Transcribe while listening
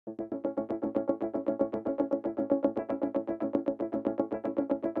I'm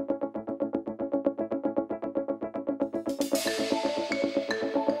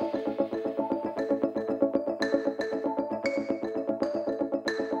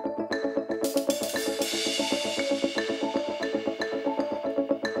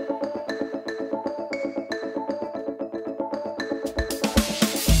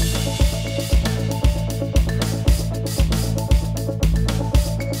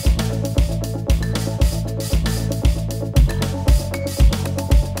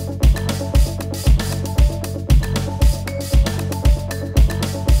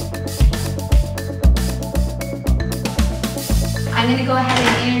going to go ahead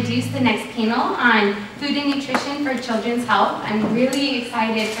and introduce the next panel on food and nutrition for children's health. I'm really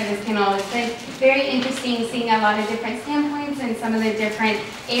excited for this panel. It's been very interesting seeing a lot of different standpoints and some of the different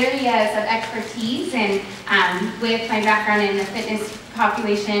areas of expertise, and with my background in the fitness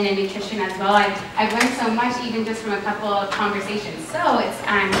population and nutrition as well, I've learned so much even just from a couple of conversations. So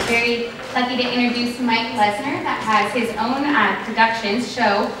I'm very lucky to introduce Mike Lesner that has his own productions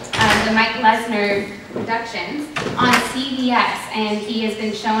show, the Mike Lesner Productions on CBS, and he has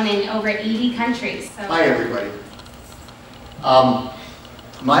been shown in over 80 countries. So. Hi everybody.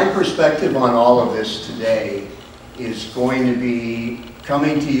 My perspective on all of this today is going to be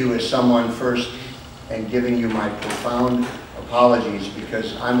coming to you as someone first and giving you my profound apologies,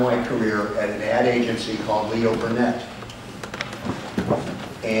 because I'm my career at an ad agency called Leo Burnett.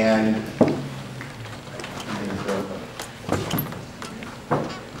 And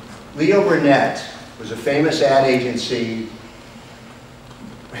Leo Burnett was a famous ad agency.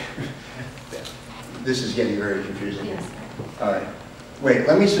 This is getting very confusing. Yes. All right. Wait,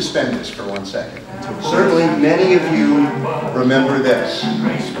 let me suspend this for 1 second. Certainly many of you remember this.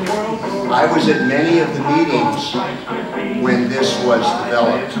 I was at many of the meetings when this was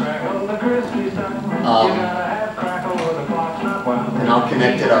developed. And I'll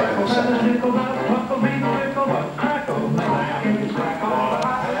connect it up in a second.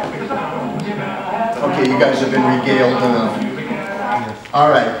 Okay, you guys have been regaled enough. All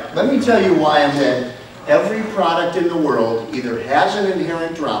right, let me tell you why I'm at every product in the world either has an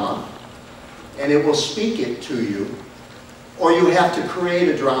inherent drama, and it will speak it to you, or you have to create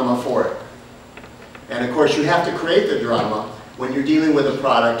a drama for it. And of course, you have to create the drama when you're dealing with a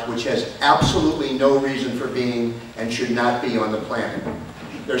product which has absolutely no reason for being and should not be on the planet.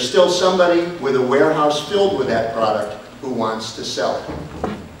 There's still somebody with a warehouse filled with that product who wants to sell it.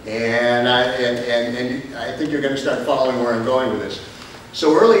 And I think you're going to start following where I'm going with this.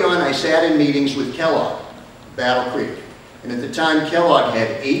 So early on, I sat in meetings with Kellogg, Battle Creek. And at the time, Kellogg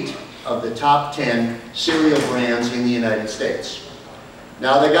had 8 of the top 10 cereal brands in the United States.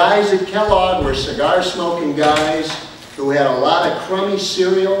 Now, the guys at Kellogg were cigar-smoking guys who had a lot of crummy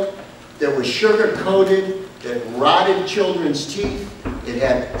cereal that was sugar-coated, that rotted children's teeth. It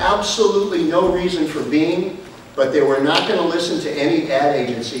had absolutely no reason for being, but they were not going to listen to any ad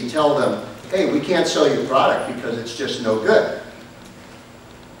agency tell them, hey, we can't sell your product because it's just no good.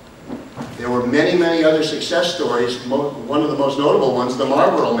 There were many, many other success stories. One of the most notable ones, the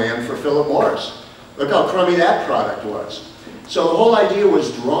Marlboro Man for Philip Morris. Look how crummy that product was. So the whole idea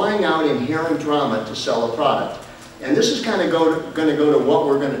was drawing out inherent drama to sell a product. And this is kind of going to go to what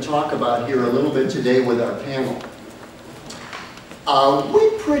we're going to talk about here a little bit today with our panel. We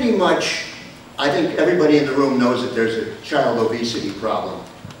pretty much, I think everybody in the room knows that there's a child obesity problem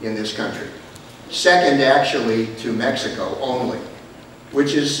in this country. Second, actually, to Mexico only.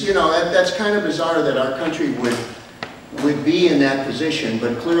 Which is, you know, that's kind of bizarre that our country would be in that position,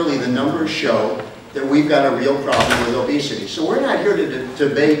 but clearly the numbers show that we've got a real problem with obesity. So we're not here to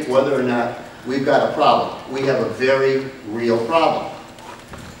debate whether or not we've got a problem. We have a very real problem.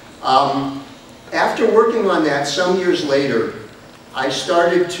 After working on that some years later, I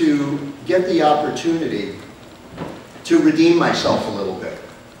started to get the opportunity to redeem myself a little bit.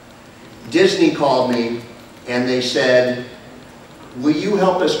 Disney called me and they said, will you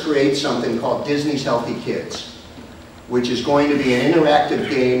help us create something called Disney's Healthy Kids, which is going to be an interactive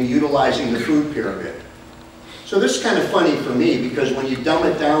game utilizing the food pyramid. So this is kind of funny for me because when you dumb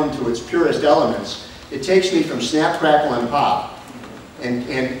it down to its purest elements, it takes me from snap, crackle, and pop, and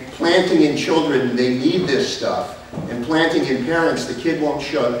planting in children, they need this stuff, and planting in parents, the kid won't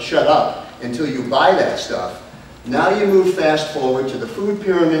shut up until you buy that stuff. Now you move fast forward to the food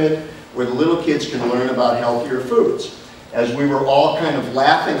pyramid where the little kids can learn about healthier foods. As we were all kind of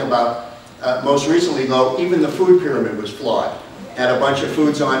laughing about, most recently though, even the food pyramid was flawed. Had a bunch of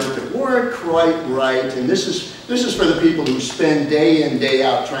foods on it that weren't quite right, and this is for the people who spend day in, day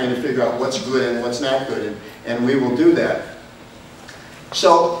out trying to figure out what's good and what's not good, and we will do that.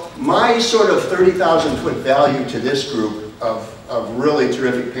 So my sort of 30,000-foot value to this group of really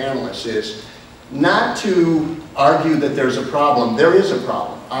terrific panelists is not to argue that there's a problem. There is a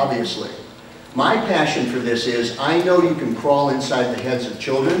problem, obviously. My passion for this is I know you can crawl inside the heads of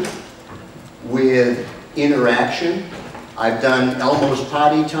children with interaction. I've done Elmo's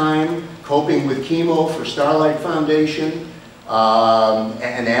Potty Time, Coping with Chemo for Starlight Foundation,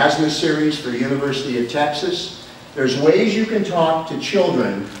 an asthma series for the University of Texas. There's ways you can talk to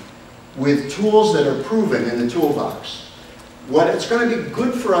children with tools that are proven in the toolbox. What it's going to be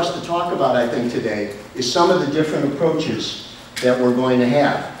good for us to talk about, I think, today is some of the different approaches that we're going to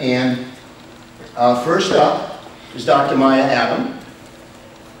have. And first up is Dr. Maya Adam.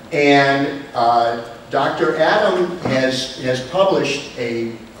 And Dr. Adam has published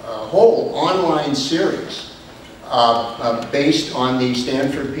a whole online series based on the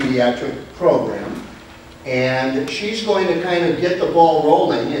Stanford Pediatric program. And she's going to kind of get the ball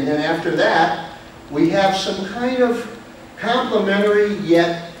rolling, and then after that, we have some kind of complementary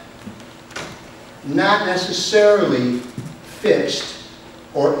yet not necessarily fixed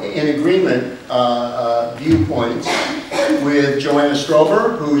or in agreement viewpoints with Joanna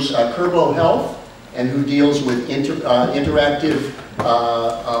Strober, who's Kurbohealth and who deals with interactive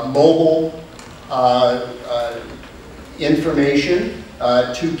mobile information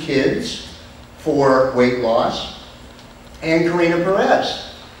to kids for weight loss, and Karina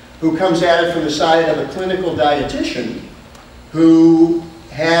Perez, who comes at it from the side of a clinical dietitian who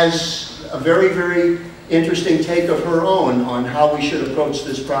has a very, very interesting take of her own on how we should approach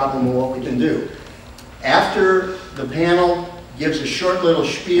this problem and what we can do. After the panel gives a short little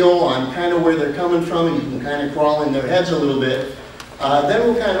spiel on kind of where they're coming from, and you can kind of crawl in their heads a little bit, then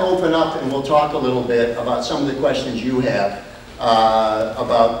we'll kind of open up and we'll talk a little bit about some of the questions you have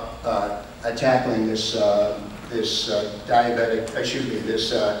about tackling this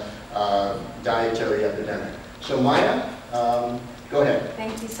dietary epidemic. So Maya, go ahead.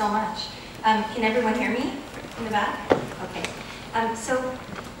 Thank you so much. Can everyone hear me in the back? Okay. So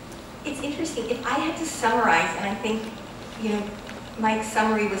it's interesting. If I had to summarize, and I think, you know, Mike's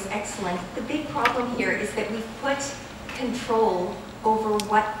summary was excellent. The big problem here is that we've put control over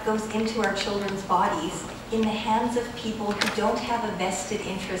what goes into our children's bodies in the hands of people who don't have a vested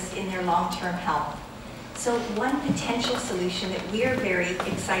interest in their long-term health. So one potential solution that we're very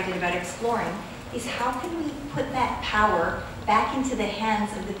excited about exploring is how can we put that power back into the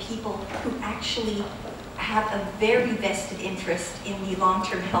hands of the people who actually have a very vested interest in the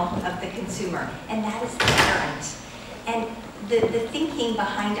long-term health of the consumer, and that is the parent. And the thinking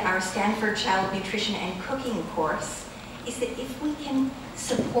behind our Stanford Child Nutrition and Cooking course is that if we can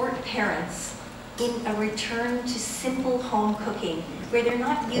support parents in a return to simple home cooking, where they're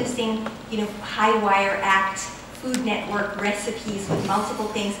not using, you know, high-wire act Food Network recipes with multiple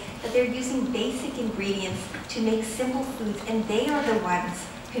things, but they're using basic ingredients to make simple foods, and they are the ones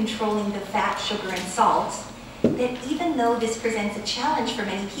controlling the fat, sugar, and salt, that even though this presents a challenge for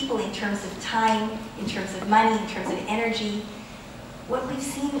many people in terms of time, in terms of money, in terms of energy, what we've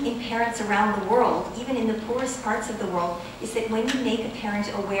seen in parents around the world, even in the poorest parts of the world, is that when you make a parent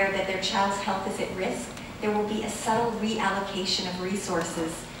aware that their child's health is at risk, there will be a subtle reallocation of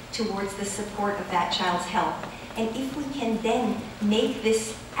resources towards the support of that child's health. And if we can then make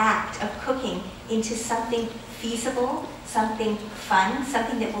this act of cooking into something feasible, something fun,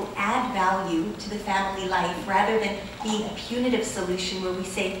 something that will add value to the family life, rather than being a punitive solution where we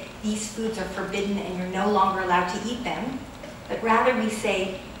say these foods are forbidden and you're no longer allowed to eat them, but rather we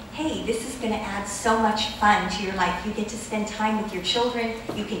say, hey, this is going to add so much fun to your life. You get to spend time with your children.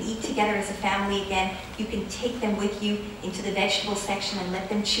 You can eat together as a family again. You can take them with you into the vegetable section and let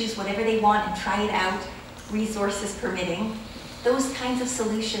them choose whatever they want and try it out, resources permitting. Those kinds of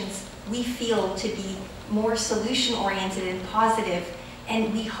solutions we feel to be more solution-oriented and positive,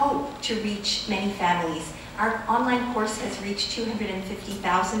 and we hope to reach many families. Our online course has reached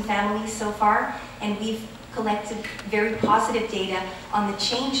 250,000 families so far, and we've collected very positive data on the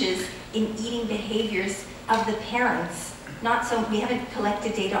changes in eating behaviors of the parents. We haven't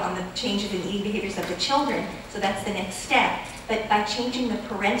collected data on the changes in eating behaviors of the children, so that's the next step. But by changing the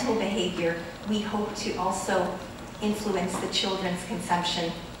parental behavior, we hope to also influence the children's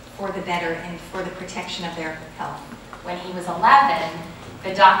consumption for the better and for the protection of their health. When he was 11,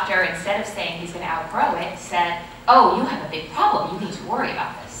 the doctor, instead of saying he's going to outgrow it, said, oh, you have a big problem, you need to worry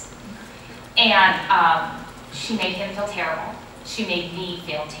about this. And she made him feel terrible. She made me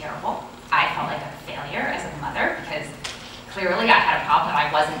feel terrible. I felt like a failure as a mother because clearly I had a problem that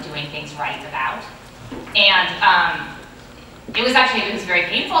I wasn't doing things right about. And it was very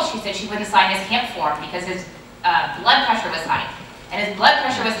painful. She said she wouldn't sign his camp form because his blood pressure was high. and his blood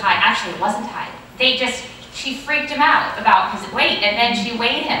pressure was high. Actually, it wasn't high. She freaked him out about his weight, and then she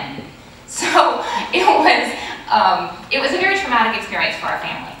weighed him. So it was a very traumatic experience for our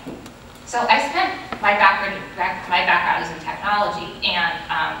family. So I spent my background is in technology, and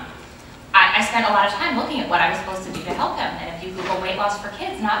I spent a lot of time looking at what I was supposed to do to help him. And if you Google weight loss for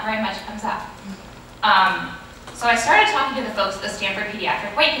kids, not very much comes up. So I started talking to the folks at the Stanford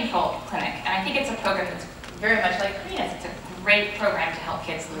Pediatric Weight Control Clinic, and I think it's a program that's very much like Karina's. It's a great program to help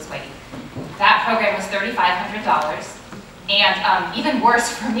kids lose weight. That program was $3,500, and even worse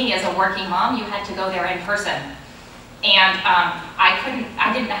for me as a working mom, you had to go there in person. And I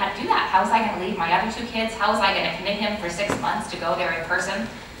didn't know how to do that. How was I going to leave my other 2 kids? How was I going to commit him for 6 months to go there in person?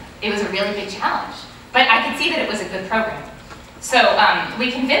 It was a really big challenge. But I could see that it was a good program. So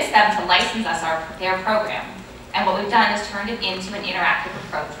we convinced them to license us their program. And what we've done is turned it into an interactive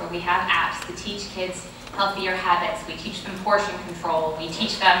approach where we have apps to teach kids healthier habits. We teach them portion control. We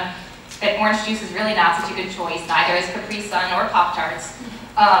teach them that orange juice is really not such a good choice. Neither is Capri Sun or Pop-Tarts.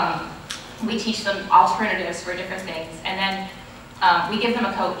 We teach them alternatives for different things. And then we give them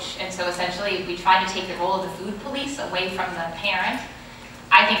a coach. And so essentially we try to take the role of the food police away from the parent.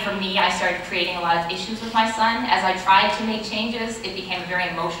 I think for me, I started creating a lot of issues with my son. As I tried to make changes, it became a very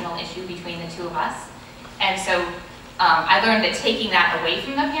emotional issue between the 2 of us. And so I learned that taking that away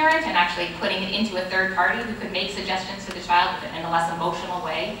from the parent and actually putting it into a third party who could make suggestions to the child in a less emotional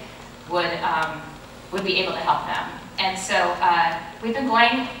way would be able to help them. And so we've been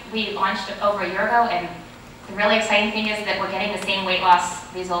going, we launched over a year ago, and the really exciting thing is that we're getting the same weight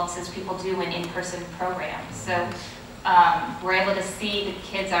loss results as people do in in-person programs. So we're able to see that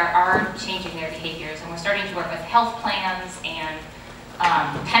kids are changing their behaviors, and we're starting to work with health plans and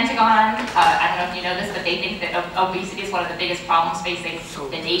Pentagon. I don't know if you know this, but they think that obesity is one of the biggest problems facing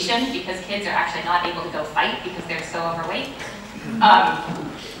the nation because kids are actually not able to go fight because they're so overweight.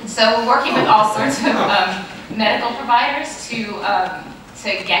 So we're working with all sorts of medical providers to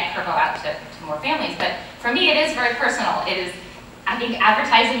get Kurbo out to more families. But for me, it is very personal. It is. I think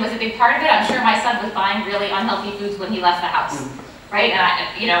advertising was a big part of it. I'm sure my son was buying really unhealthy foods when he left the house, right?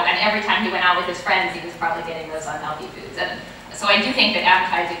 And and every time he went out with his friends, he was probably getting those unhealthy foods. And so I do think that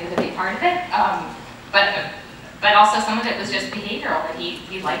advertising is a big part of it. But also some of it was just behavioral that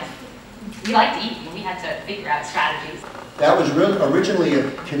he liked to eat, and we had to figure out strategies. That was originally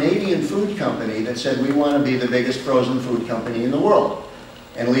a Canadian food company that said, we want to be the biggest frozen food company in the world.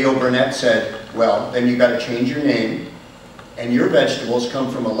 And Leo Burnett said, well, then you got to change your name, and your vegetables come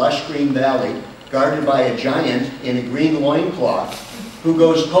from a lush green valley guarded by a giant in a green loincloth who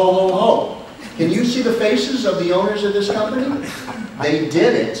goes ho, ho, ho. Can you see the faces of the owners of this company? They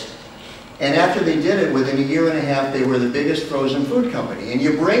did it. And after they did it, within a year and a half, they were the biggest frozen food company. And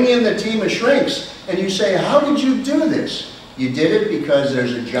you bring in the team of shrinks, and you say, how did you do this? You did it because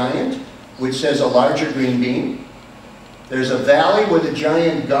there's a giant, which says a larger green bean. There's a valley with a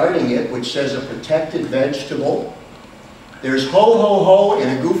giant guarding it, which says a protected vegetable. There's ho, ho, ho in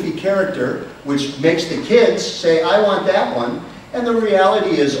a goofy character, which makes the kids say, I want that one. And the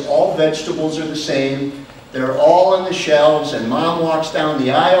reality is all vegetables are the same. They're all on the shelves, and mom walks down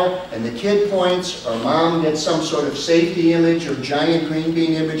the aisle, and the kid points, or mom gets some sort of safety image or giant green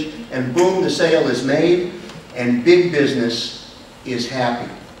bean image, and boom, the sale is made, and big business is happy.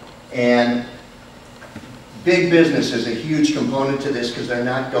 And big business is a huge component to this because they're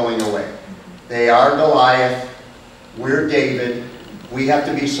not going away. They are Goliath, we're David, we have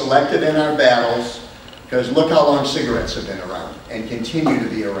to be selective in our battles, because look how long cigarettes have been around, and continue to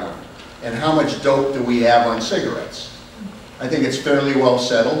be around. And how much dope do we have on cigarettes? I think it's fairly well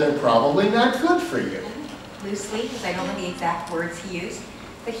settled. They're probably not good for you. Loosely, because I don't know the exact words he used,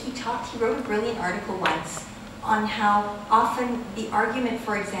 but he wrote a brilliant article once on how often the argument,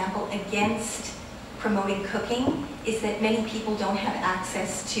 for example, against promoting cooking is that many people don't have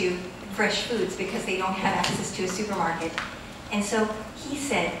access to fresh foods because they don't have access to a supermarket. And so he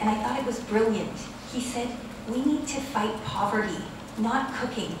said, and I thought it was brilliant, he said, we need to fight poverty, not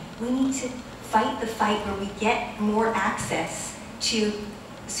cooking. We need to fight the fight where we get more access to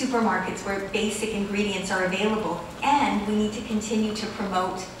supermarkets where basic ingredients are available, and we need to continue to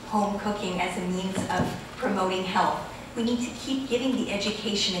promote home cooking as a means of promoting health. We need to keep giving the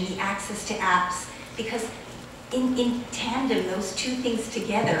education and the access to apps, because in tandem, those two things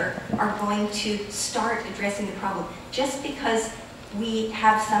together are going to start addressing the problem. Just because we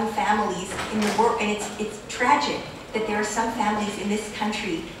have some families in the world, and it's tragic that there are some families in this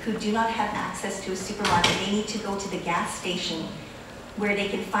country who do not have access to a supermarket. They need to go to the gas station where they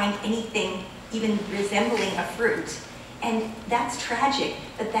can find anything even resembling a fruit. And that's tragic,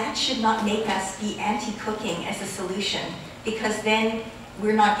 but that should not make us be anti-cooking as a solution. because then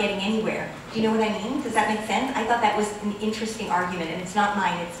we're not getting anywhere. Do you know what I mean? Does that make sense? I thought that was an interesting argument, and it's not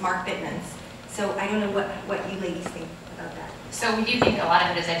mine, it's Mark Bittman's. So I don't know what you ladies think about that. So we do think a lot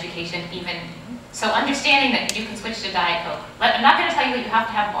of it is education, even, so understanding that you can switch to Diet Coke. I'm not gonna tell you that you have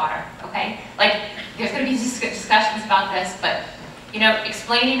to have water, okay? Like, there's gonna be discussions about this, but, you know,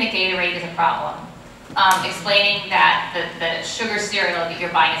 explaining that Gatorade is a problem. Explaining that the sugar cereal that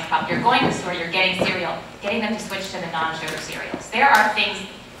you're buying is a problem. You're going to the store, you're getting cereal, getting them to switch to the non-sugar cereals. There are things,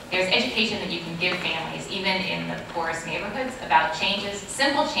 there's education that you can give families, even in the poorest neighborhoods, about changes,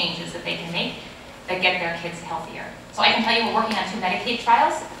 simple changes that they can make that get their kids healthier. So I can tell you we're working on 2 Medicaid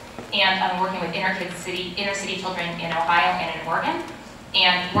trials, and I'm working with inner city children in Ohio and in Oregon.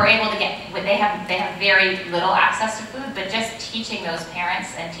 And we're able to get, they have very little access to food, but just teaching those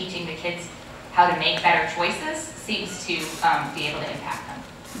parents and teaching the kids how to make better choices seems to be able to impact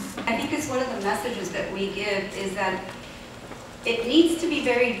them. I think it's one of the messages that we give is that it needs to be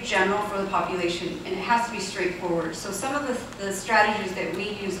very general for the population, and it has to be straightforward. So some of the strategies that we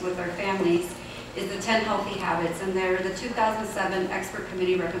use with our families is the 10 healthy habits, and they're the 2007 expert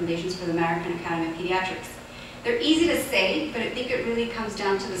committee recommendations for the American Academy of Pediatrics. They're easy to say, but I think it really comes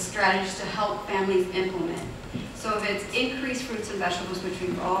down to the strategies to help families implement. So if it's increased fruits and vegetables, which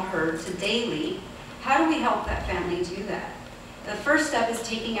we've all heard, to daily, how do we help that family do that? The first step is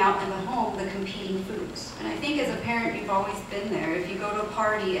taking out in the home the competing foods. And I think as a parent, you've always been there. If you go to a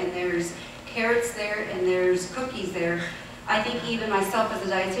party and there's carrots there and there's cookies there, I think even myself as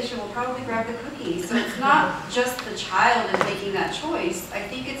a dietitian will probably grab the cookies. So it's not just the child is making that choice. I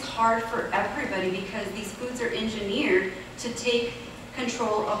think it's hard for everybody because these foods are engineered to take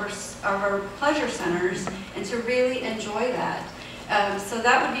control of our pleasure centers and to really enjoy that. So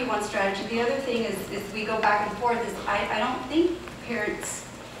that would be one strategy. The other thing is we go back and forth is I don't think parents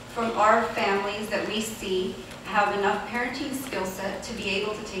from our families that we see have enough parenting skill set to be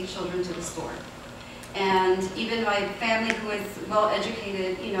able to take children to the store. And even my family who is well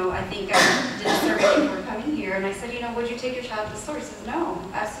educated, you know, I think I did a survey before coming here and I said, you know, would you take your child to the store? He says, no,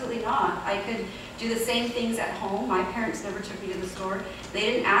 absolutely not. I could do the same things at home. My parents never took me to the store. They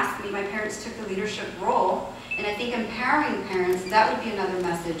didn't ask me. My parents took the leadership role. And I think empowering parents, that would be another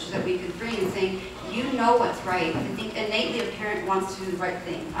message that we could bring and saying, you know what's right. I think innately a parent wants to do the right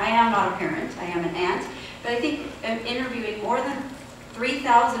thing. I am not a parent, I am an aunt. But I think I'm interviewing more than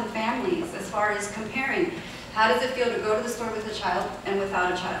 3,000 families as far as comparing how does it feel to go to the store with a child and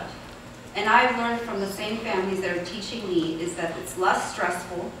without a child. And I've learned from the same families that are teaching me is that it's less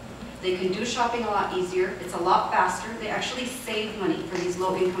stressful, they can do shopping a lot easier, it's a lot faster, they actually save money for these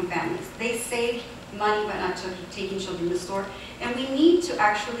low-income families. They save money by not taking children to the store, and we need to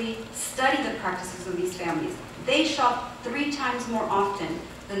actually study the practices of these families. They shop 3 times more often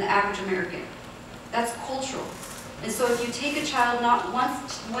than the average American. That's cultural. And so if you take a child not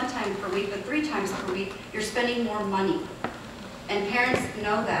one time per week, but 3 times per week, you're spending more money. And parents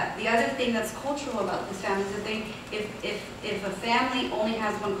know that. The other thing that's cultural about this family is that if a family only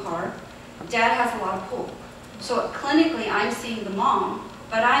has 1 car, dad has a lot of pull. So clinically, I'm seeing the mom,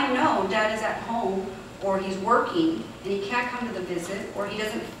 but I know dad is at home or he's working and he can't come to the visit or he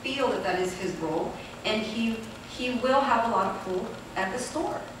doesn't feel that that is his role, and he will have a lot of pull at the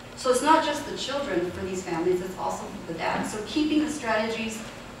store. So it's not just the children for these families, it's also the dad. So keeping the strategies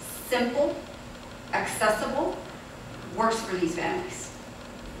simple, accessible, works for these families.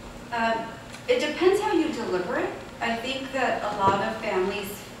 It depends how you deliver it. I think that a lot of families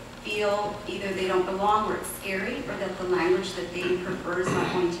feel either they don't belong or it's scary or that the language that they prefer is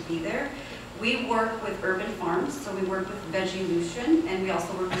not going to be there. We work with urban farms, so we work with Vegilution, and we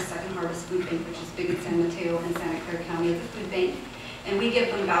also work with Second Harvest Food Bank, which is big in San Mateo and Santa Clara County as a food bank. And we give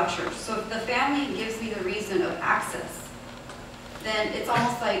them vouchers. So if the family gives me the reason of access, then it's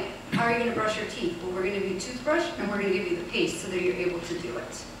almost like, how are you going to brush your teeth? Well, we're going to give you a toothbrush and we're going to give you the paste so that you're able to do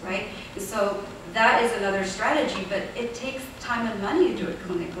it, right? And so that is another strategy, but it takes time and money to do it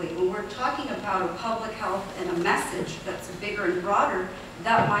clinically. When we're talking about a public health and a message that's bigger and broader,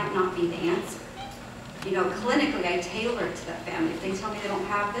 that might not be the answer. You know, clinically, I tailor it to that family. If they tell me they don't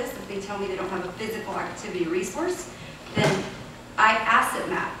have this, if they tell me they don't have a physical activity resource, then I asset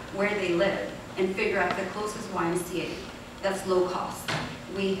map where they live and figure out the closest YMCA that's low cost.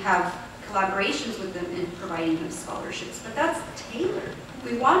 We have collaborations with them in providing them scholarships, but that's tailored.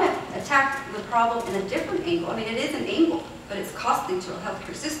 We want to attack the problem in a different angle. I mean, it is an angle, but it's costly to a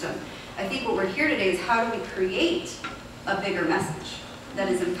healthcare system. I think what we're here today is how do we create a bigger message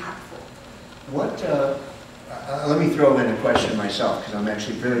that is impactful? What, let me throw in a question myself, because I'm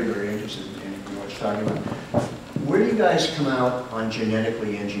actually very, very interested in what you're talking about. Where do you guys come out on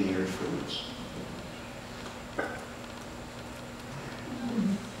genetically engineered foods?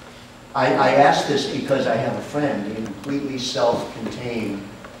 I ask this because I have a friend in completely self-contained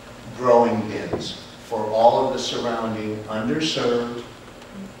growing bins for all of the surrounding underserved,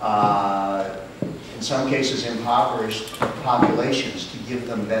 in some cases impoverished populations, to give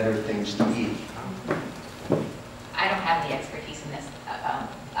them better things to eat. I don't have the expertise in this.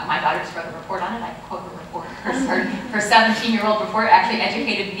 My daughter just wrote a report on it. I quote the report. Her 17-year-old report actually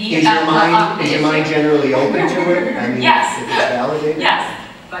educated me about the issue. Is your mind generally open to it? I mean, yes. If it's validated? Yes.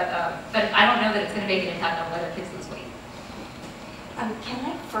 But I don't know that it's going to make an impact on whether kids lose weight. Can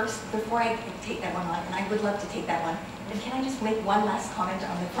I first, before I take that one on, and I would love to take that one, and can I just make one last comment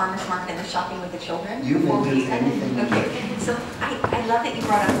on the farmer's market and the shopping with the children? You can do anything. Okay, so I love that you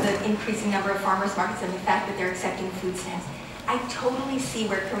brought up the increasing number of farmers markets and the fact that they're accepting food stamps. I totally see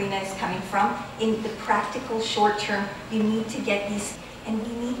where Karina is coming from. In the practical short term, you need to get these, and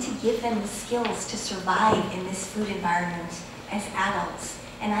we need to give them the skills to survive in this food environment as adults.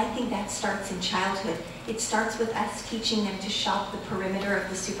 And I think that starts in childhood. It starts with us teaching them to shop the perimeter of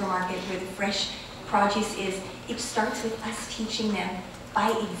the supermarket where the fresh produce is. It starts with us teaching them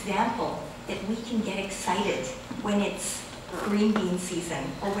by example that we can get excited when it's green bean season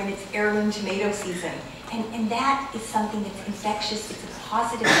or when it's heirloom tomato season. And that is something that's infectious. It's a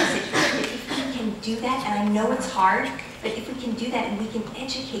positive message. If we can do that, and I know it's hard, but if we can do that and we can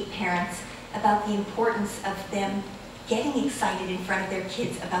educate parents about the importance of them getting excited in front of their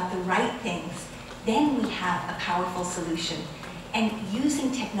kids about the right things, then we have a powerful solution. And using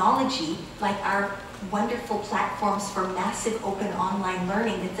technology like our wonderful platforms for massive open online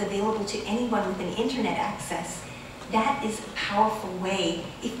learning that's available to anyone with an internet access, that is a powerful way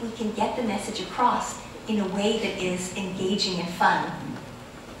if we can get the message across in a way that is engaging and fun,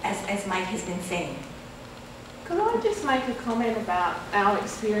 as Mike has been saying. Could I just make a comment about our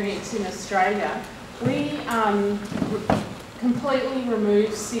experience in Australia? We completely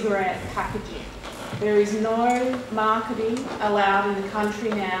removed cigarette packaging. There is no marketing allowed in the country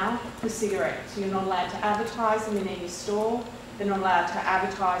now for cigarettes. You're not allowed to advertise them in any store. They're not allowed to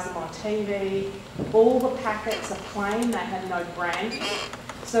advertise them on TV. All the packets are plain, they have no branding.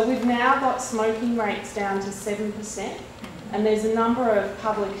 So we've now got smoking rates down to 7%. And there's a number of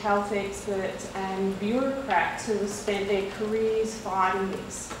public health experts and bureaucrats who have spent their careers fighting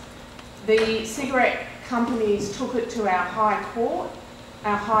this. The cigarette companies took it to our High Court.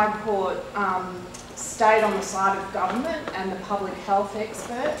 Our High Court stayed on the side of government and the public health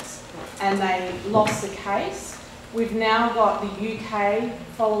experts, and they lost the case. We've now got the UK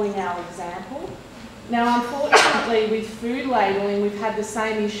following our example. Now, unfortunately, with food labelling, we've had the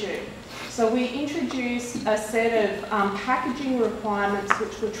same issue. So we introduced a set of packaging requirements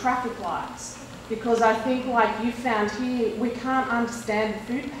which were traffic lights, because I think, like you found here, we can't understand the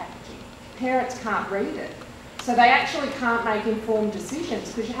food packaging. Parents can't read it. So they actually can't make informed decisions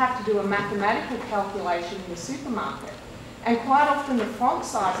because you have to do a mathematical calculation in the supermarket. And quite often the font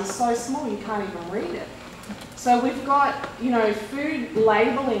size is so small you can't even read it. So we've got, you know, food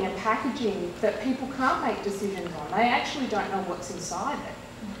labelling and packaging that people can't make decisions on. They actually don't know what's inside it.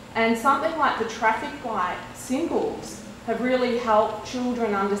 And something like the traffic light symbols have really helped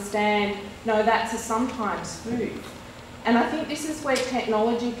children understand, no, that's a sometimes food. And I think this is where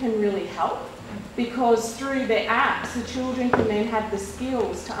technology can really help, because through the apps, the children can then have the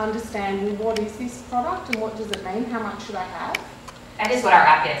skills to understand, well, what is this product and what does it mean? How much should I have? That is what our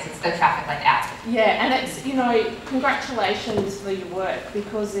app is. It's the traffic light app. Yeah, and it's, you know, congratulations for your work,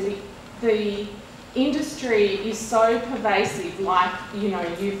 because the industry is so pervasive, like, you know,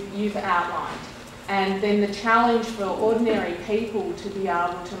 you've outlined. And then the challenge for ordinary people to be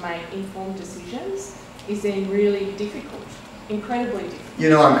able to make informed decisions is then really difficult, incredibly difficult. You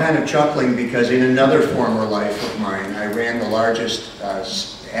know, I'm kind of chuckling because in another former life of mine, I ran the largest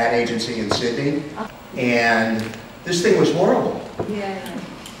ad agency in Sydney, and this thing was horrible. Yeah.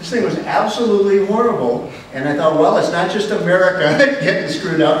 This thing was absolutely horrible, and I thought, well, it's not just America getting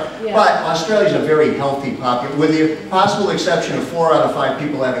screwed up, but Australia's a very healthy population, with the possible exception of 4 out of 5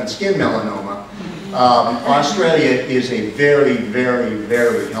 people having skin melanoma. Australia is a very, very,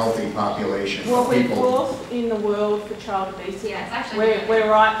 very healthy population. Well, we're 4th in the world for child obesity. Yeah, it's actually we're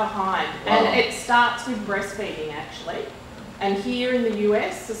right behind. Wow. And it starts with breastfeeding, actually. And here in the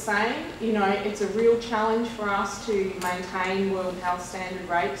US, the same. You know, it's a real challenge for us to maintain World Health Standard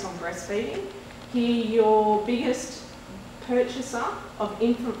rates on breastfeeding. Here, your biggest purchaser of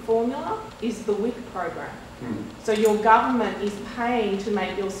infant formula is the WIC program. So your government is paying to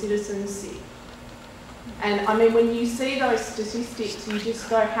make your citizens sick. And I mean, when you see those statistics, you just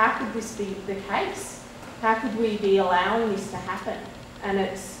go, how could this be the case? How could we be allowing this to happen? And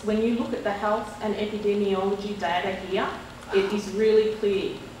it's, when you look at the health and epidemiology data here, it is really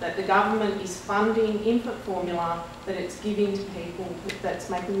clear that the government is funding infant formula that it's giving to people that's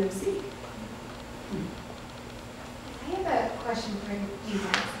making them sick. I have a question for you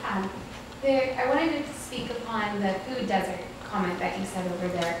guys. I wanted to speak upon the food desert comment that you said over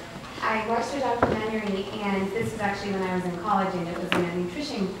there. I watched a documentary, and this was actually when I was in college, and it was in a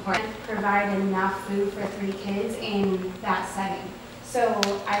nutrition course. Provide enough food for 3 kids in that setting. So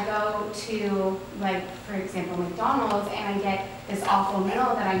I go to, like, for example, McDonald's, and I get this awful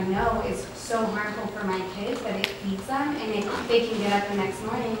meal that I know is so harmful for my kids, but it feeds them, and they can get up the next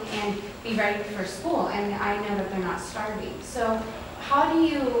morning and be ready for school, and I know that they're not starving. So how do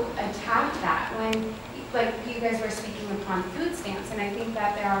you attack that when, like you guys were speaking upon food stamps, and I think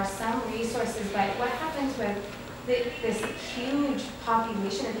that there are some resources, but what happens with this huge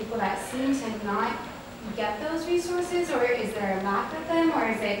population of people that seem to not get those resources, or is there a lack of them, or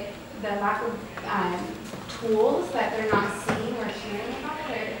is it the lack of tools that they're not seeing or hearing about,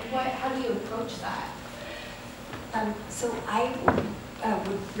 or how do you approach that? So I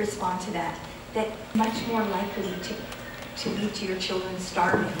would respond to that much more likely to lead to your children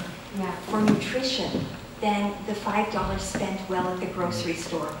starving for nutrition than the $5 spent well at the grocery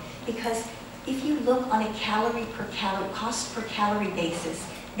store. Because if you look on a cost per calorie basis,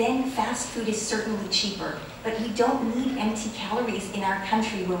 then fast food is certainly cheaper. But we don't need empty calories in our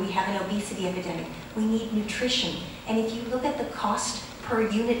country where we have an obesity epidemic. We need nutrition. And if you look at the cost per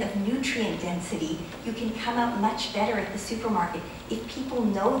unit of nutrient density, you can come out much better at the supermarket. If people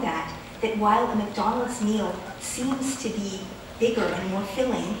know that while a McDonald's meal seems to be bigger and more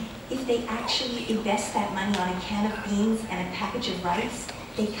filling, if they actually invest that money on a can of beans and a package of rice,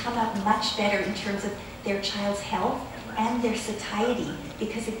 they come out much better in terms of their child's health and their satiety,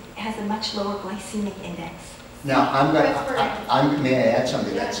 because it has a much lower glycemic index. Now, may I add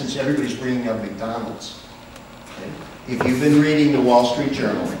something to that, since everybody's bringing up McDonald's. Okay? If you've been reading the Wall Street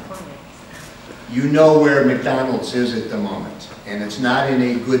Journal, you know where McDonald's is at the moment, and it's not in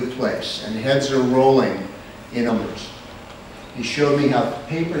a good place, and heads are rolling in numbers. He showed me how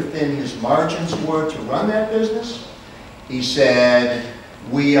paper thin his margins were to run that business. He said,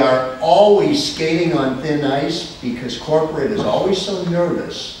 we are always skating on thin ice because corporate is always so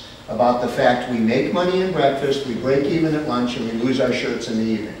nervous about the fact we make money in breakfast, we break even at lunch, and we lose our shirts in the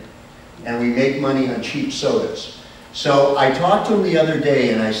evening. And we make money on cheap sodas. So I talked to him the other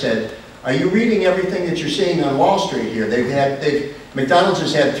day and I said, are you reading everything that you're seeing on Wall Street here? McDonald's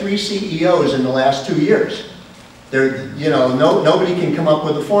has had 3 CEOs in the last 2 years. Nobody can come up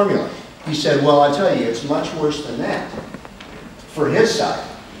with a formula. He said, well, I tell you, it's much worse than that. For his side,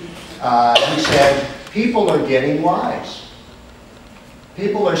 he said, people are getting wise.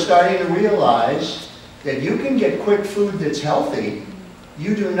 People are starting to realize that you can get quick food that's healthy.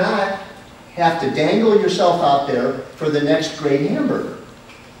 You do not have to dangle yourself out there for the next great hamburger.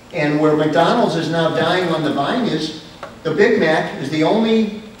 And where McDonald's is now dying on the vine is the Big Mac is the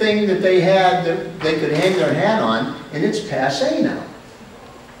only thing that they had that they could hang their hat on, and it's passé now.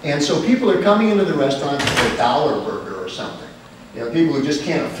 And so people are coming into the restaurants for a $1 burger or something. People who just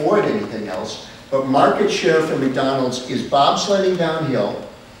can't afford anything else. But market share for McDonald's is bobsledding downhill,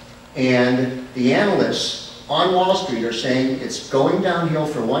 and the analysts on Wall Street are saying it's going downhill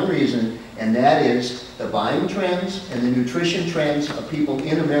for one reason, and that is the buying trends and the nutrition trends of people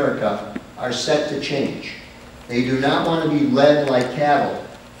in America are set to change. They do not want to be led like cattle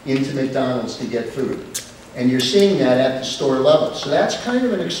into McDonald's to get food. And you're seeing that at the store level. So that's kind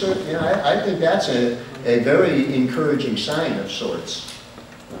of an I think that's a very encouraging sign of sorts.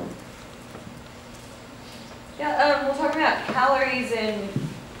 Yeah, we're talking about calories and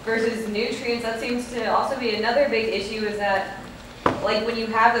versus nutrients. That seems to also be another big issue, is that, like, when you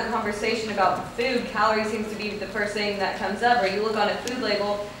have the conversation about food, calories seems to be the first thing that comes up. Or you look on a food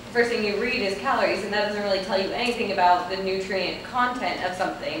label, the first thing you read is calories, and that doesn't really tell you anything about the nutrient content of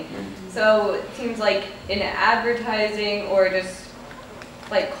something. So it seems like in advertising, or just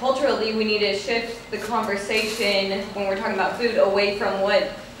like culturally, we need to shift the conversation when we're talking about food away from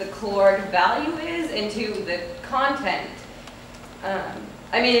what the caloric value is into the content.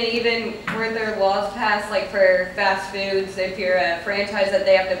 I mean, even were there laws passed, like for fast foods, if you're a franchise, that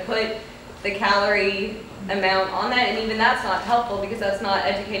they have to put the calorie amount on that, and even that's not helpful because that's not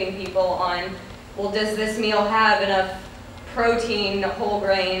educating people on, well, does this meal have enough protein, whole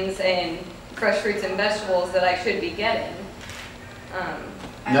grains, and fresh fruits and vegetables that I should be getting?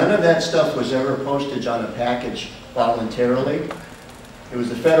 None of that stuff was ever posted on a package voluntarily. It was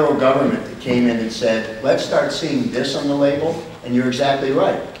the federal government that came in and said, let's start seeing this on the label, and you're exactly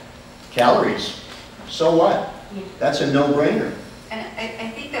right. Calories, so what? That's a no-brainer. And I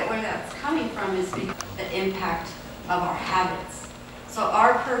think that where that's coming from is the impact of our habits. So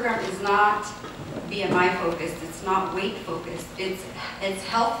our program is not BMI focused, it's not weight focused, it's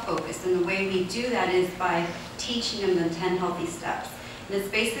health focused. And the way we do that is by teaching them the 10 healthy steps. And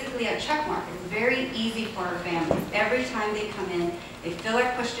it's basically a check mark. It's very easy for our families. Every time they come in, they fill our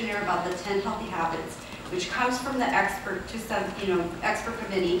questionnaire about the 10 healthy habits, which comes from the expert expert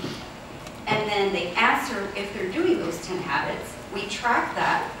committee, and then they answer if they're doing those 10 habits. We track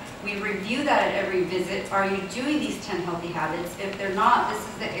that. We review that at every visit. Are you doing these 10 healthy habits? If they're not, this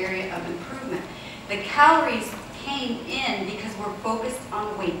is the area of improvement. The calories came in because we're focused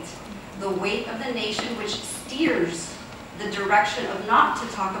on weight. The weight of the nation, which steers the direction of not to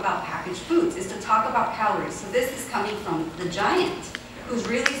talk about packaged foods, is to talk about calories. So this is coming from the giant, who's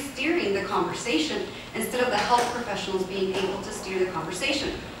really steering the conversation instead of the health professionals being able to steer the conversation.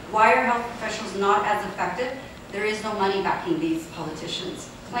 Why are health professionals not as effective? There is no money backing these politicians.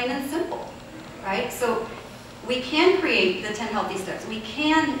 Plain and simple, right? So we can create the 10 healthy steps. We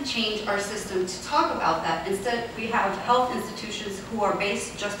can change our system to talk about that. Instead, we have health institutions who are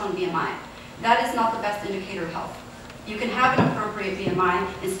based just on BMI. That is not the best indicator of health. You can have an appropriate BMI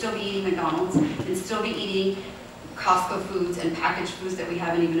and still be eating McDonald's and still be eating Costco foods and packaged foods that we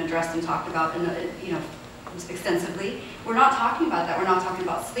haven't even addressed and talked about extensively. We're not talking about that. We're not talking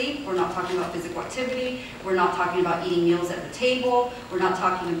about sleep. We're not talking about physical activity. We're not talking about eating meals at the table. We're not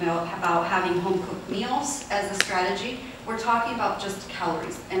talking about having home-cooked meals as a strategy. We're talking about just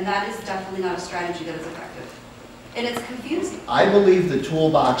calories, and that is definitely not a strategy that is effective. And it's confusing. I believe the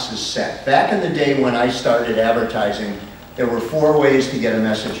toolbox is set. Back in the day when I started advertising, there were 4 ways to get a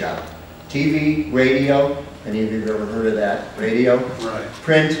message out. TV, radio, any of you have ever heard of that? Radio? Right.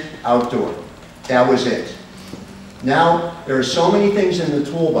 Print, outdoor. That was it. Now, there are so many things in the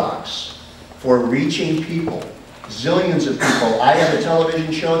toolbox for reaching people, zillions of people. I have a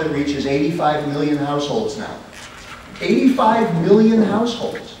television show that reaches 85 million households now. 85 million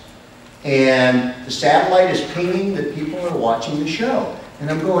households. And the satellite is pinging that people are watching the show. And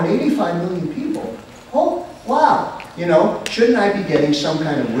I'm going, 85 million people? Oh, wow. You know, shouldn't I be getting some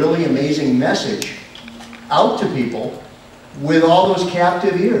kind of really amazing message out to people with all those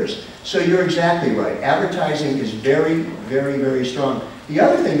captive ears? So you're exactly right. Advertising is very, very, very strong. The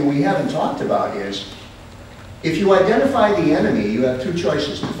other thing that we haven't talked about is, if you identify the enemy, you have 2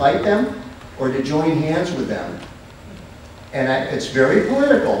 choices: to fight them or to join hands with them. And it's very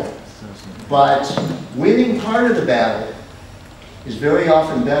political, but winning part of the battle is very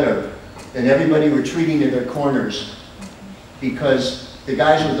often better than everybody retreating to their corners, because the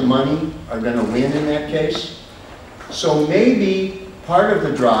guys with the money are going to win in that case. So maybe part of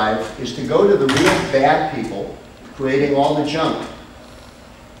the drive is to go to the real bad people creating all the junk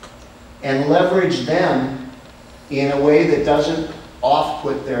and leverage them in a way that doesn't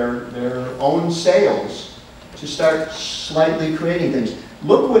off-put their own sales to start slightly creating things.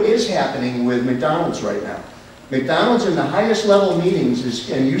 Look what is happening with McDonald's right now. McDonald's in the highest level meetings is,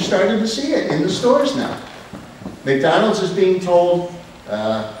 and you started to see it in the stores now. McDonald's is being told,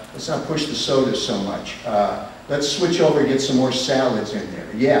 let's not push the sodas so much. Let's switch over and get some more salads in there.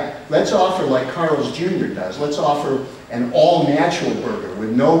 Yeah, let's offer like Carl's Jr. does. Let's offer an all-natural burger with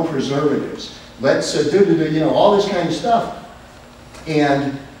no preservatives. Let's all this kind of stuff.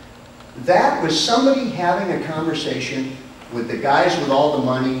 And that was somebody having a conversation with the guys with all the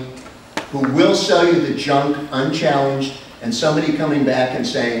money who will sell you the junk unchallenged, and somebody coming back and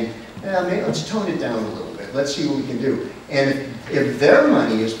saying, yeah, maybe let's tone it down a little bit. Let's see what we can do. And if their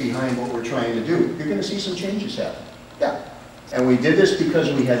money is behind what we're trying to do, you're going to see some changes happen. Yeah. And we did this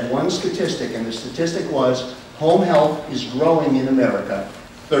because we had one statistic, and the statistic was home health is growing in America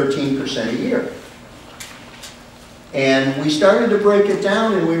 13% a year. And we started to break it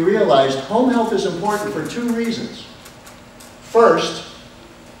down, and we realized home health is important for 2 reasons. First,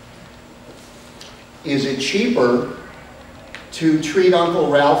 is it cheaper to treat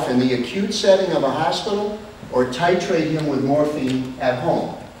Uncle Ralph in the acute setting of a hospital, or titrate him with morphine at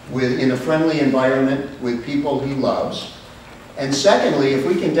home, in a friendly environment with people he loves? And secondly, if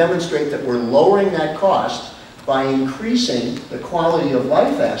we can demonstrate that we're lowering that cost by increasing the quality of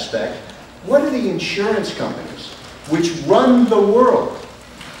life aspect, what do the insurance companies, which run the world,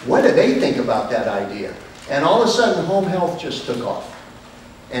 what do they think about that idea? And all of a sudden, home health just took off.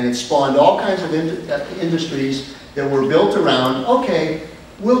 And it spawned all kinds of industries that were built around, okay,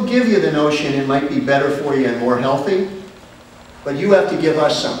 we'll give you the notion it might be better for you and more healthy, but you have to give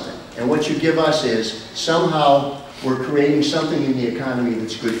us something. And what you give us is, somehow we're creating something in the economy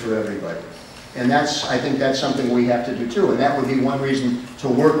that's good for everybody. And I think that's something we have to do too. And that would be one reason to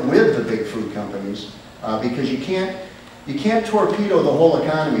work with the big food companies, because you can't torpedo the whole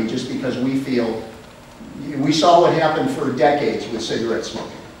economy just because we feel, we saw what happened for decades with cigarette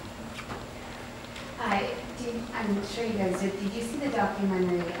smoking. I'm sure you guys did. Did you see the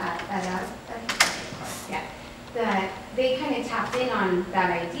documentary yeah, that they kind of tapped in on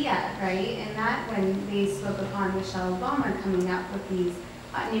that idea, right? And that when they spoke upon Michelle Obama coming up with these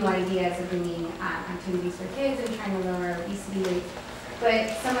new ideas of bringing activities for kids and trying to lower obesity rates.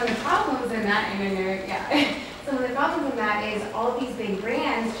 But some of the problems in that, some of the problems in that is all these big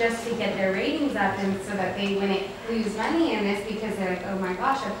brands just to get their ratings up and so that they wouldn't lose money in this because they're like, oh my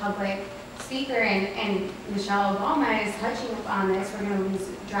gosh, a public speaker and Michelle Obama is touching on this, we're going to lose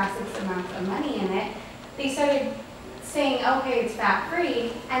drastic amounts of money in it. They started saying, okay, it's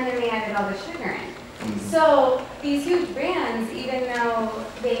fat-free, and then they added all the sugar in. So these huge brands, even though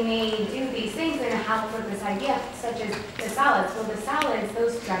they may do these things and help with this idea, such as the salads, well, the salads,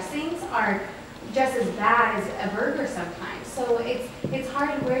 those dressings are just as bad as a burger sometimes. So it's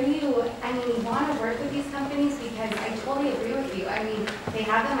hard where you want to work with these companies because I totally agree with you. I mean, they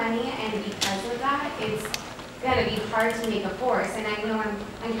have the money, and because of that, it's going to be hard to make a force. And I know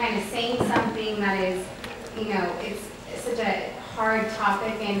I'm kind of saying something that is, it's such a hard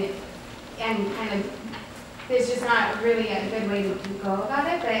topic and kind of, there's just not really a good way to go about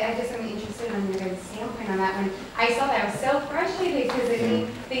it, but I just am interested in your guys' standpoint on that. When I saw that, I was so frustrated because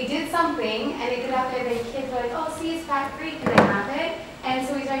they did something and it got out there, the kids were like, oh, see, it's fat-free, can I have it? And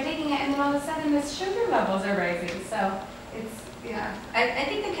so we started taking it, and then all of a sudden the sugar levels are rising, so it's, yeah. I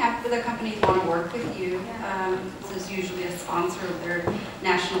think the companies want to work with you. This is usually a sponsor of their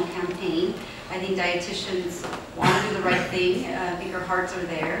national campaign. I think dietitians want to do the right thing. I think our hearts are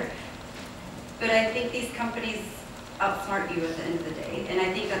there. But I think these companies outsmart you at the end of the day. And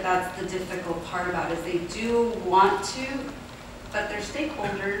I think that that's the difficult part about it, is they do want to, but their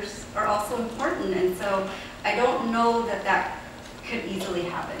stakeholders are also important. And so I don't know that that could easily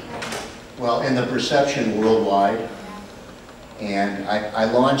happen. Well, in the perception worldwide, and I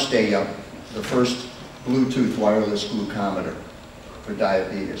launched the first Bluetooth wireless glucometer for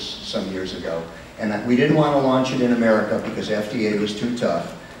diabetes some years ago. And we didn't want to launch it in America because FDA was too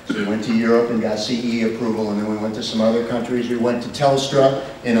tough. So we went to Europe and got CE approval, and then we went to some other countries. We went to Telstra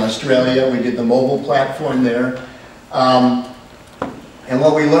in Australia. We did the mobile platform there. And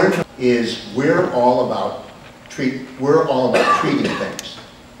what we learned is we're all about treating things.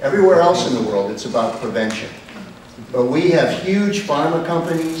 Everywhere else in the world, it's about prevention. But we have huge pharma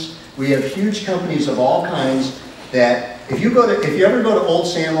companies. We have huge companies of all kinds that if you ever go to Old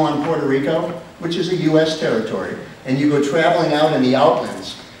San Juan, Puerto Rico, which is a U.S. territory, and you go traveling out in the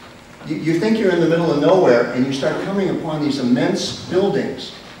outlands, you think you're in the middle of nowhere, and you start coming upon these immense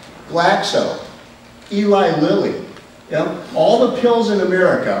buildings. Glaxo, Eli Lilly, all the pills in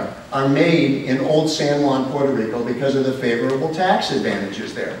America are made in Old San Juan, Puerto Rico because of the favorable tax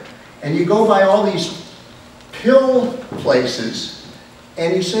advantages there. And you go by all these pill places,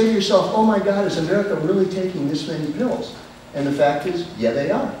 and you say to yourself, oh my God, is America really taking this many pills? And the fact is, yeah,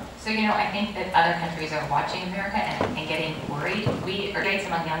 they are. So, I think that other countries are watching America and getting worried. We are getting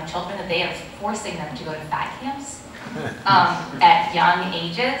some on young children that they are forcing them to go to fat camps at young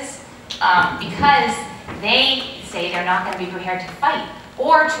ages because they say they're not going to be prepared to fight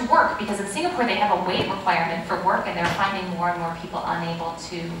or to work, because in Singapore they have a weight requirement for work, and they're finding more and more people unable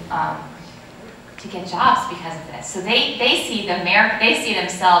to get jobs because of this. So they see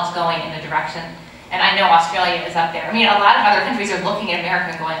themselves going in the direction. And I know Australia is up there. I mean, a lot of other countries are looking at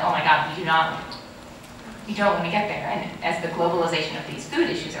America and going, oh my God, you don't want to get there. And as the globalization of these food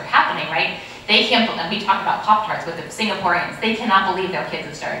issues are happening, right? They can't, and we talk about Pop-Tarts with the Singaporeans, they cannot believe their kids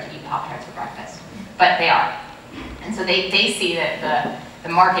have started to eat Pop-Tarts for breakfast. But they are. And so they see that the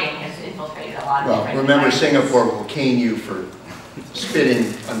marketing has infiltrated a lot of different remember, Singapore will cane you for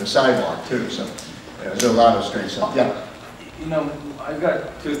spitting on the sidewalk too, so there's a lot of strange stuff. Yeah. I've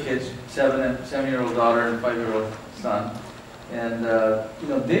got two kids, 7-year-old daughter and 5-year-old son, and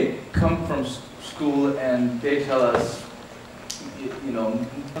they come from school and they tell us,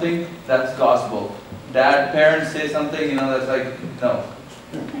 nothing that's gospel. Parents say something, that's like, no.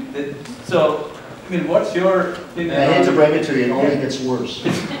 So, what's your opinion? I hate to break it to you, it only gets worse.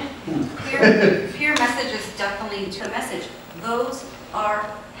 Peer message is definitely to a message. Those are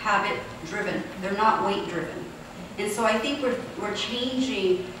habit-driven. They're not weight-driven. And so I think we're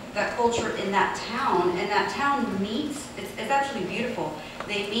changing that culture in that town, and that town meets, it's actually beautiful.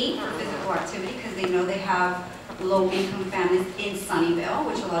 They meet for physical activity because they know they have low-income families in Sunnyvale,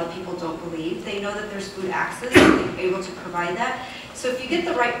 which a lot of people don't believe. They know that there's food access, and they're able to provide that. So if you get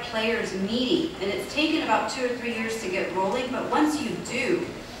the right players meeting, and it's taken about 2 or 3 years to get rolling, but once you do,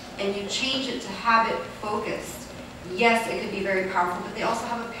 and you change it to habit-focused, yes, it could be very powerful, but they also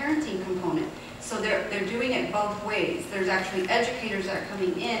have a parenting component. So they're doing it both ways. There's actually educators that are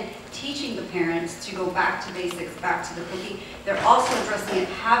coming in, teaching the parents to go back to basics, back to the cooking. They're also addressing it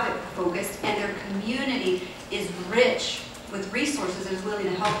habit focused, and their community is rich with resources and is willing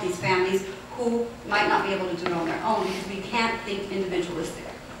to help these families who might not be able to do it on their own, because we can't think individualistic.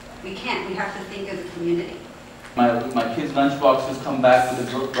 We can't. We have to think as a community. My kids' lunch boxes come back with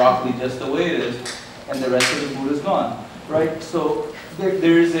the broccoli just the way it is, and the rest of the food is gone, right? So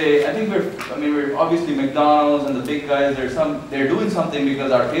there's I think we're obviously McDonald's and the big guys. They're doing something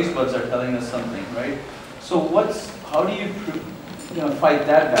because our taste buds are telling us something, right? So how do you fight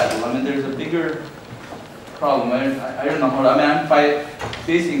that battle? I mean, there's a bigger problem. I don't know how. I'm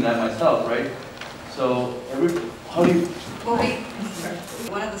facing that myself, right? So how do you? Well,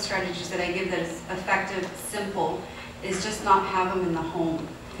 one of the strategies that I give that is effective, simple, is just not have them in the home,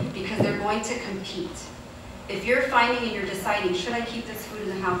 because they're going to compete. If you're finding and you're deciding, should I keep this food in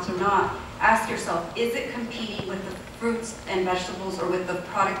the house or not, ask yourself, is it competing with the fruits and vegetables or with the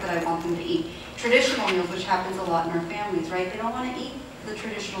product that I want them to eat? Traditional meals, which happens a lot in our families, right? They don't want to eat the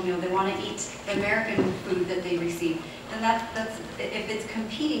traditional meal. They want to eat the American food that they receive. And if it's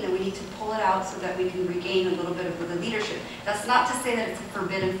competing, then we need to pull it out so that we can regain a little bit of the leadership. That's not to say that it's a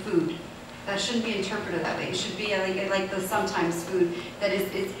forbidden food. That shouldn't be interpreted that way. It should be like the sometimes food that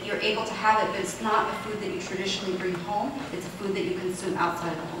you're able to have it, but it's not a food that you traditionally bring home. It's a food that you consume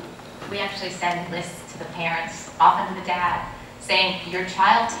outside of the home. We actually send lists to the parents, often to the dad, saying, your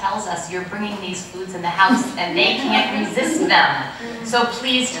child tells us you're bringing these foods in the house and they can't resist them, so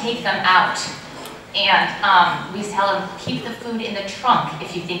please take them out. And we tell them, keep the food in the trunk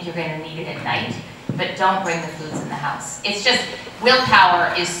if you think you're going to need it at night, but don't bring the foods in the house. It's just,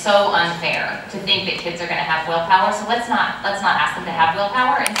 willpower is so unfair to think that kids are going to have willpower, so let's not ask them to have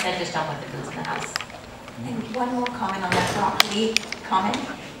willpower, instead just don't put the foods in the house. And one more comment on that broccoli comment.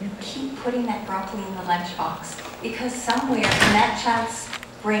 Keep putting that broccoli in the lunchbox, because somewhere in that child's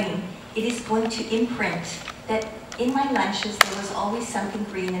brain, it is going to imprint that in my lunches there was always something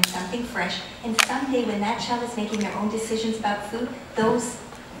green and something fresh, and someday when that child is making their own decisions about food, those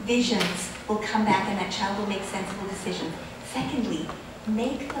visions will come back and that child will make sensible decisions. Secondly,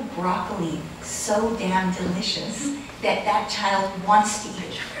 make the broccoli so damn delicious that that child wants to eat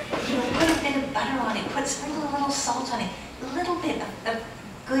it. Put a bit of butter on it, sprinkle a little salt on it, a little bit of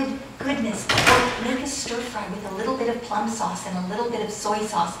goodness, or make a stir fry with a little bit of plum sauce and a little bit of soy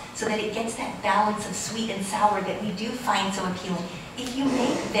sauce so that it gets that balance of sweet and sour that we do find so appealing. If you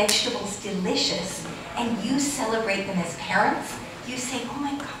make vegetables delicious and you celebrate them as parents, you say, oh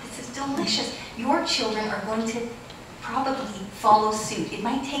my God, this is delicious. Your children are going to probably follow suit. It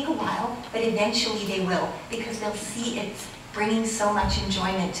might take a while, but eventually they will, because they'll see it's bringing so much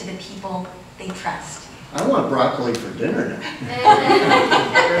enjoyment to the people they trust. I want broccoli for dinner now.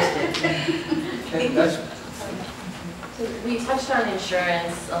 So we touched on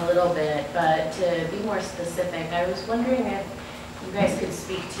insurance a little bit, but to be more specific, I was wondering if you guys could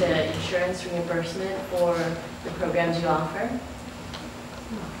speak to insurance reimbursement for the programs you offer.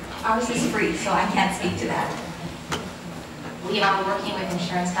 Ours is free, so I can't speak to that. We are working with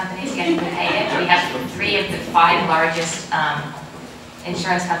insurance companies getting to pay it. We have 3 of the 5 largest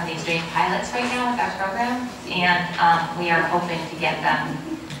insurance companies doing pilots right now with our program, and we are hoping to get them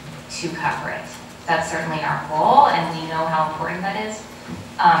to cover it. That's certainly our goal, and we know how important that is.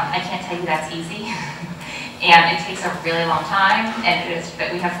 I can't tell you that's easy, and it takes a really long time, and it is,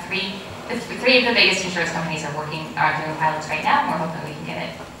 but we have 3 of the biggest insurance companies are doing pilots right now, and we're hoping we can get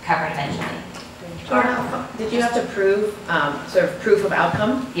it covered eventually. Did you have to prove, sort of proof of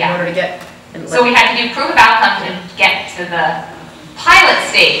outcome in order to get? So we had to do proof of outcome to get to the pilot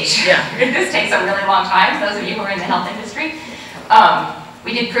stage. Yeah. This takes a really long time, those of you who are in the health industry.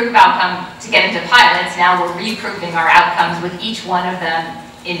 We did proof of outcome to get into pilots. Now we're reproving our outcomes with each one of them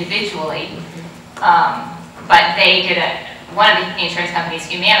individually. But they did it, one of the insurance companies,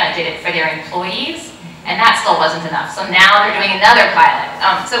 Humana, did it for their employees, and that still wasn't enough. So now they're doing another pilot.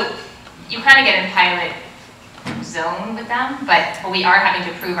 So you kind of get in pilot zone with them, but we are having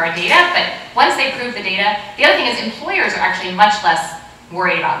to prove our data. But once they prove the data, the other thing is employers are actually much less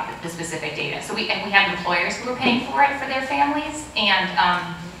worried about the specific data. So we have employers who are paying for it for their families, and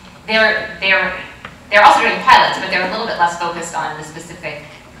they're also doing pilots, but they're a little bit less focused on the specific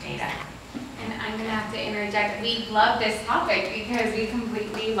data. And I'm going to have to interject. We love this topic because we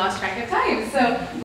completely lost track of time. So